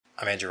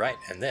I'm Andrew Wright,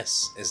 and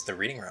this is The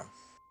Reading Room.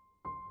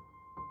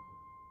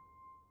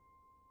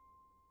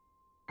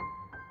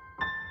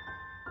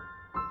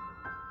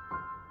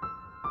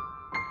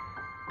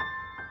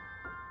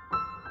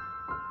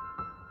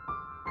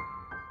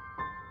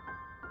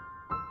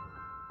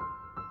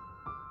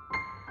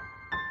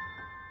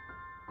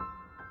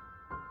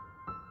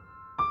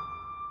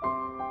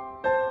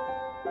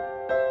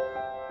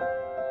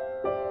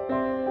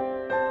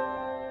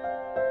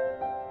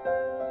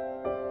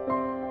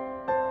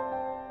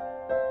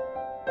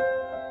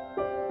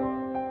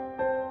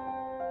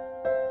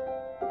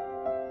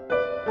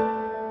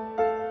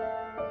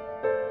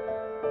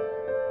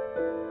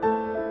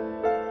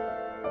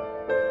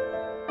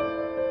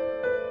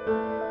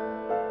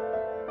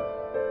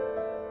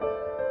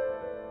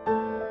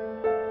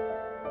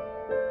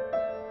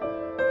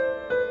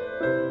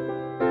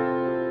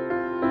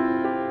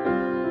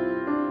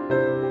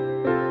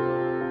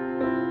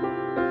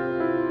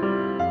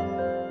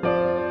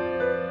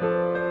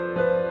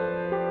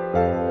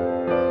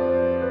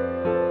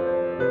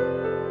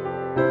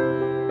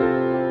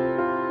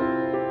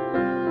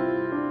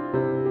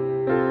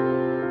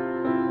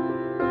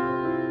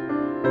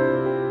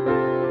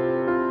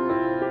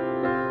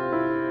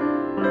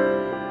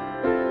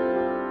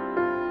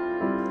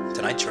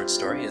 Tonight's short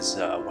story is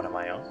one of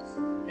my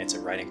own. It's a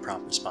writing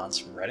prompt response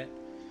from Reddit.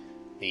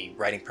 The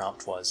writing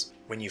prompt was,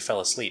 when you fell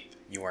asleep,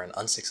 you were an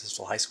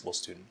unsuccessful high school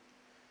student.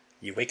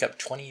 You wake up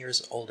 20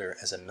 years older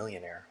as a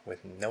millionaire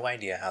with no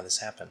idea how this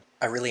happened.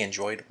 I really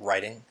enjoyed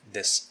writing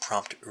this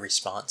prompt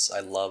response. I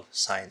love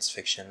science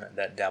fiction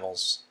that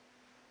dabbles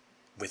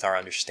with our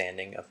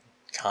understanding of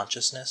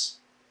consciousness.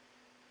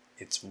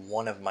 It's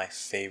one of my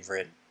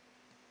favorite,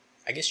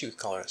 I guess you could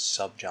call it a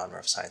subgenre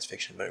of science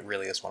fiction, but it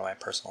really is one of my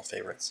personal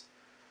favorites.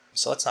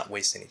 So let's not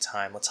waste any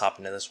time. Let's hop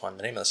into this one.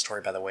 The name of the story,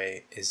 by the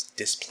way, is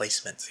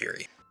Displacement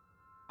Theory.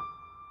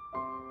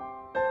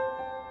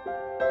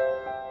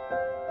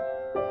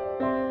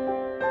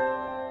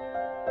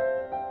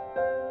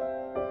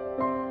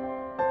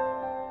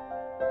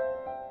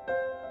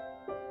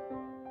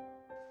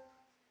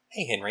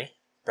 Hey Henry,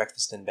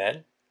 breakfast in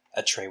bed?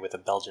 A tray with a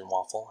Belgian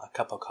waffle, a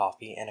cup of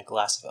coffee, and a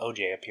glass of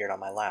OJ appeared on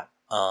my lap.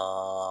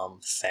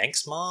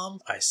 Thanks, Mom,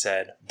 I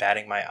said,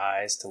 batting my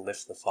eyes to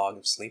lift the fog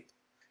of sleep.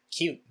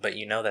 Cute, but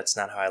you know that's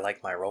not how I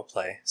like my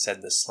roleplay,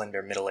 said the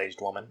slender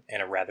middle-aged woman in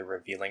a rather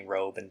revealing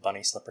robe and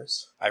bunny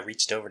slippers. I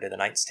reached over to the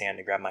nightstand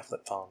to grab my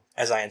flip phone.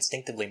 As I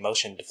instinctively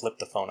motioned to flip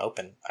the phone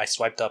open, I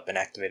swiped up and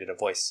activated a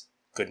voice.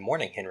 Good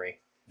morning, Henry.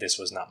 This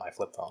was not my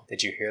flip phone.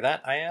 Did you hear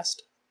that? I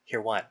asked.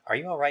 Hear what? Are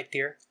you all right,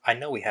 dear? I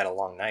know we had a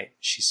long night.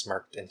 She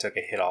smirked and took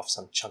a hit off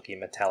some chunky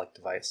metallic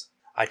device.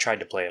 I tried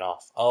to play it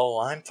off. Oh,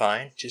 I'm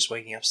fine. Just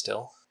waking up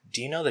still.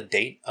 Do you know the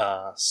date,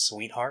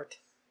 sweetheart?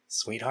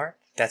 Sweetheart?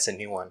 That's a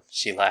new one.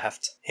 She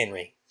laughed.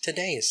 Henry.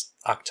 Today is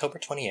October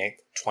 28th,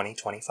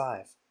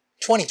 2025.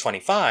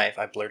 2025!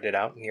 I blurted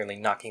out, nearly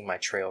knocking my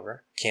tray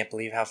over. Can't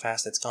believe how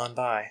fast it's gone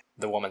by,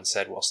 the woman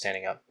said while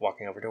standing up,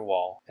 walking over to a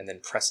wall, and then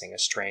pressing a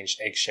strange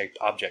egg-shaped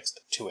object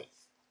to it.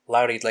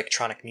 Loud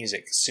electronic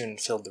music soon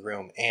filled the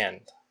room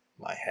and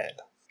my head.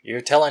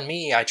 You're telling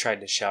me, I tried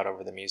to shout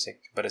over the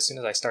music, but as soon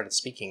as I started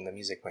speaking, the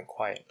music went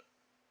quiet.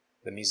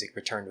 The music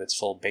returned to its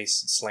full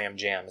bass slam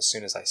jam as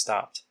soon as I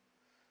stopped.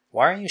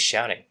 Why are you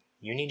shouting?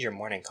 You need your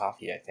morning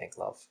coffee, I think,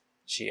 love,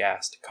 she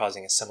asked,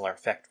 causing a similar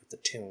effect with the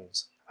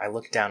tunes. I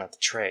looked down at the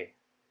tray.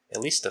 At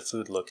least the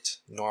food looked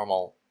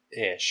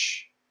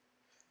normal-ish.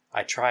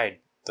 I tried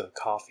the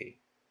coffee.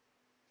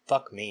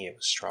 Fuck me, it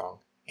was strong.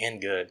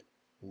 And good.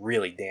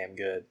 Really damn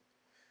good.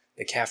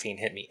 The caffeine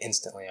hit me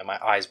instantly and my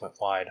eyes went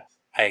wide.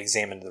 I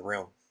examined the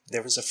room.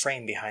 There was a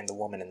frame behind the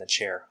woman in the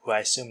chair, who I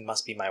assumed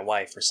must be my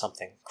wife or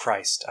something.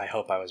 Christ, I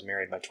hope I was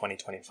married by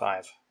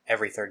 2025.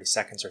 Every 30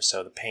 seconds or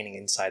so, the painting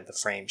inside the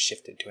frame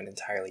shifted to an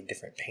entirely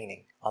different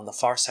painting. On the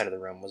far side of the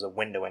room was a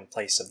window in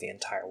place of the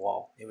entire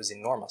wall. It was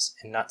enormous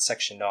and not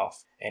sectioned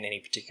off in any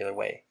particular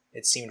way.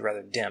 It seemed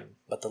rather dim,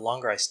 but the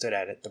longer I stood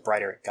at it, the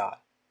brighter it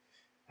got.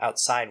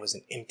 Outside was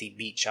an empty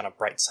beach on a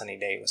bright sunny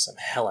day with some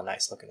hella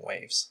nice looking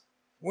waves.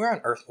 Where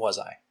on earth was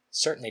I?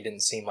 Certainly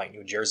didn't seem like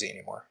New Jersey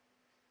anymore.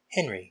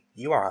 Henry,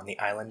 you are on the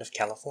island of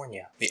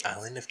California. The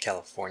island of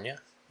California?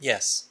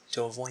 Yes,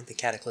 to avoid the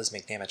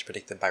cataclysmic damage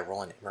predicted by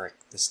Roland Emmerich,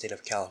 the state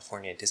of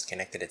California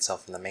disconnected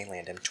itself from the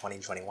mainland in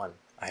 2021.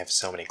 I have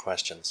so many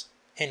questions.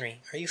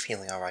 Henry, are you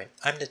feeling alright?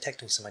 I'm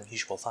detecting some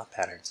unusual thought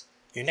patterns.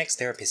 Your next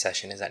therapy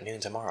session is at noon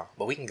tomorrow,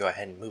 but we can go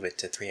ahead and move it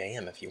to 3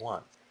 a.m. if you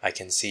want. I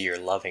can see you're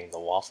loving the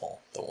waffle,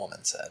 the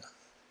woman said.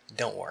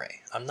 Don't worry,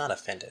 I'm not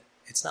offended.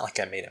 It's not like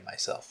I made it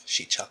myself,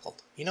 she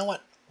chuckled. You know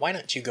what? Why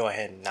don't you go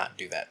ahead and not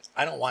do that?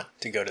 I don't want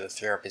to go to the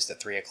therapist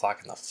at 3 o'clock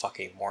in the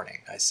fucking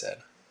morning, I said.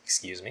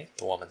 Excuse me,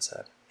 the woman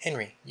said.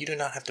 Henry, you do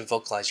not have to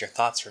vocalize your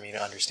thoughts for me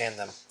to understand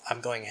them. I'm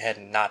going ahead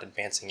and not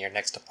advancing your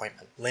next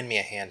appointment. Lend me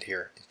a hand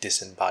here,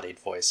 disembodied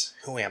voice.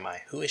 Who am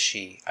I? Who is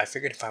she? I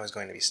figured if I was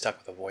going to be stuck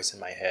with a voice in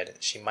my head,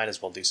 she might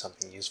as well do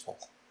something useful.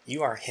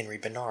 You are Henry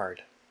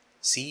Bernard,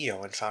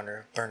 CEO and founder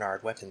of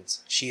Bernard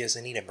Weapons. She is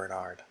Anita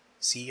Bernard,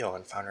 CEO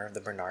and founder of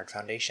the Bernard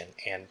Foundation,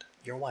 and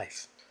your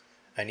wife.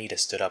 Anita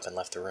stood up and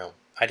left the room.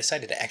 I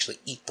decided to actually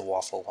eat the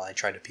waffle while I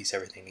tried to piece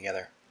everything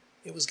together.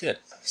 It was good.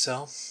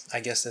 So, I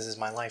guess this is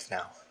my life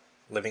now.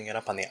 Living it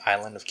up on the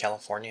island of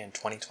California in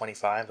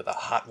 2025 with a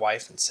hot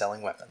wife and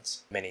selling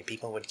weapons. Many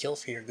people would kill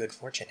for your good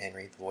fortune,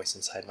 Henry, the voice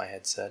inside my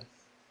head said.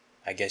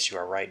 I guess you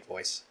are right,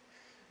 voice.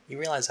 You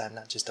realize I'm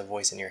not just a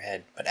voice in your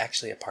head, but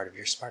actually a part of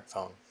your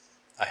smartphone.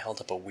 I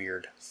held up a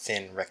weird,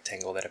 thin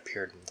rectangle that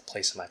appeared in the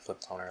place of my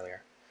flip phone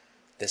earlier.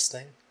 This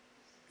thing?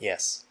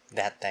 Yes,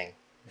 that thing.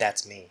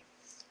 That's me.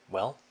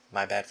 Well,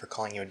 my bad for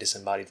calling you a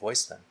disembodied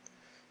voice then.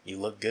 You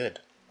look good.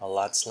 A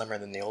lot slimmer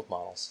than the old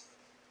models.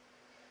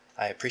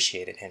 I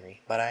appreciate it,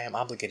 Henry, but I am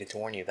obligated to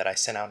warn you that I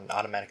sent out an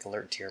automatic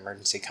alert to your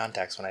emergency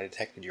contacts when I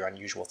detected your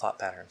unusual thought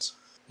patterns.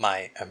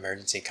 My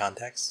emergency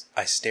contacts?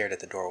 I stared at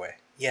the doorway.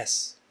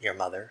 Yes, your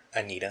mother,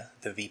 Anita,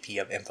 the VP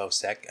of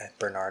InfoSec at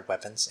Bernard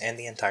Weapons, and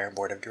the entire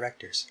board of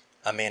directors.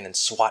 A man in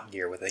SWAT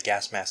gear with a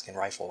gas mask and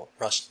rifle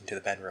rushed into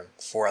the bedroom.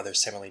 4 other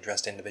similarly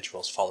dressed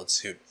individuals followed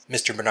suit.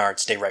 Mr. Bernard,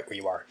 stay right where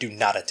you are. Do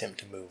not attempt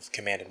to move,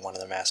 commanded one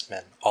of the masked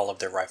men, all of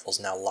their rifles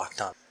now locked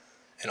on.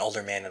 An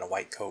older man in a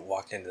white coat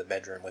walked into the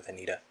bedroom with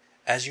Anita.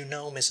 As you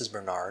know, Mrs.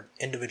 Bernard,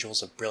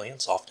 individuals of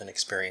brilliance often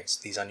experience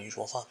these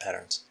unusual thought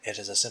patterns. It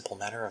is a simple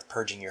matter of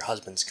purging your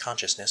husband's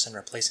consciousness and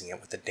replacing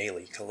it with the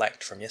daily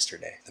collect from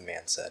yesterday, the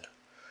man said.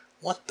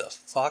 What the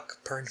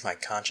fuck? Purge my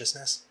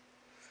consciousness?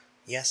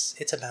 Yes,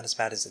 it's about as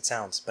bad as it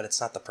sounds, but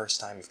it's not the first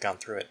time you've gone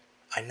through it.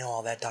 I know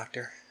all that,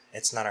 Doctor.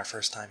 It's not our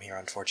first time here,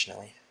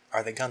 unfortunately.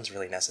 Are the guns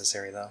really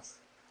necessary, though?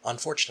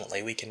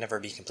 Unfortunately, we can never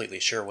be completely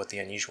sure what the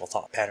unusual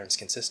thought patterns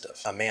consist of.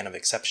 A man of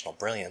exceptional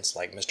brilliance,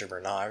 like Mr.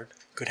 Bernard,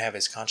 could have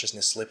his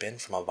consciousness slip in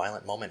from a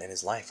violent moment in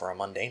his life or a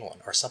mundane one,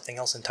 or something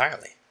else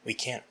entirely. We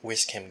can't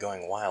risk him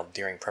going wild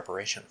during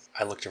preparation.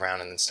 I looked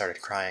around and then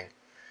started crying.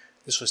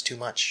 This was too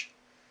much.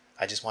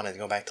 I just wanted to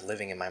go back to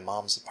living in my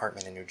mom's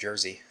apartment in New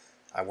Jersey.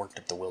 I worked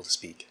up the will to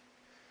speak.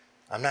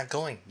 I'm not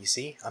going, you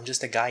see. I'm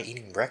just a guy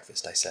eating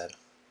breakfast, I said.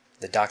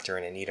 The doctor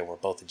and Anita were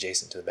both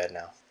adjacent to the bed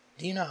now.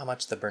 Do you know how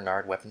much the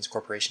Bernard Weapons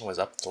Corporation was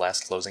up at the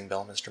last closing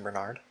bell, Mr.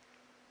 Bernard?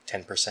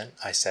 10%,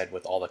 I said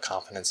with all the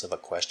confidence of a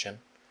question.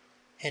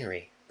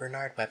 Henry,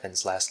 Bernard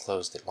Weapons last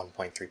closed at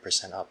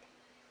 1.3% up.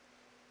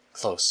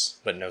 Close,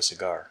 but no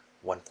cigar.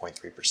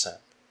 1.3%.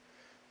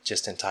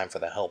 Just in time for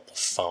the help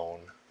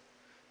phone.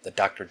 The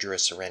doctor drew a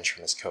syringe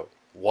from his coat.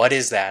 What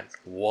is that?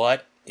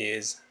 What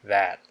is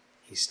that?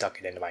 He stuck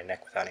it into my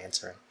neck without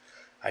answering.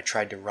 I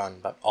tried to run,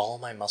 but all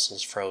my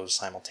muscles froze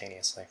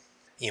simultaneously.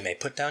 You may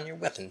put down your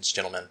weapons,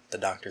 gentlemen, the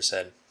doctor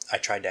said. I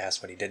tried to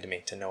ask what he did to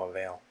me, to no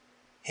avail.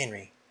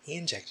 Henry, he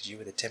injected you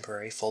with a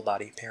temporary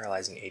full-body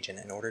paralyzing agent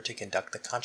in order to conduct the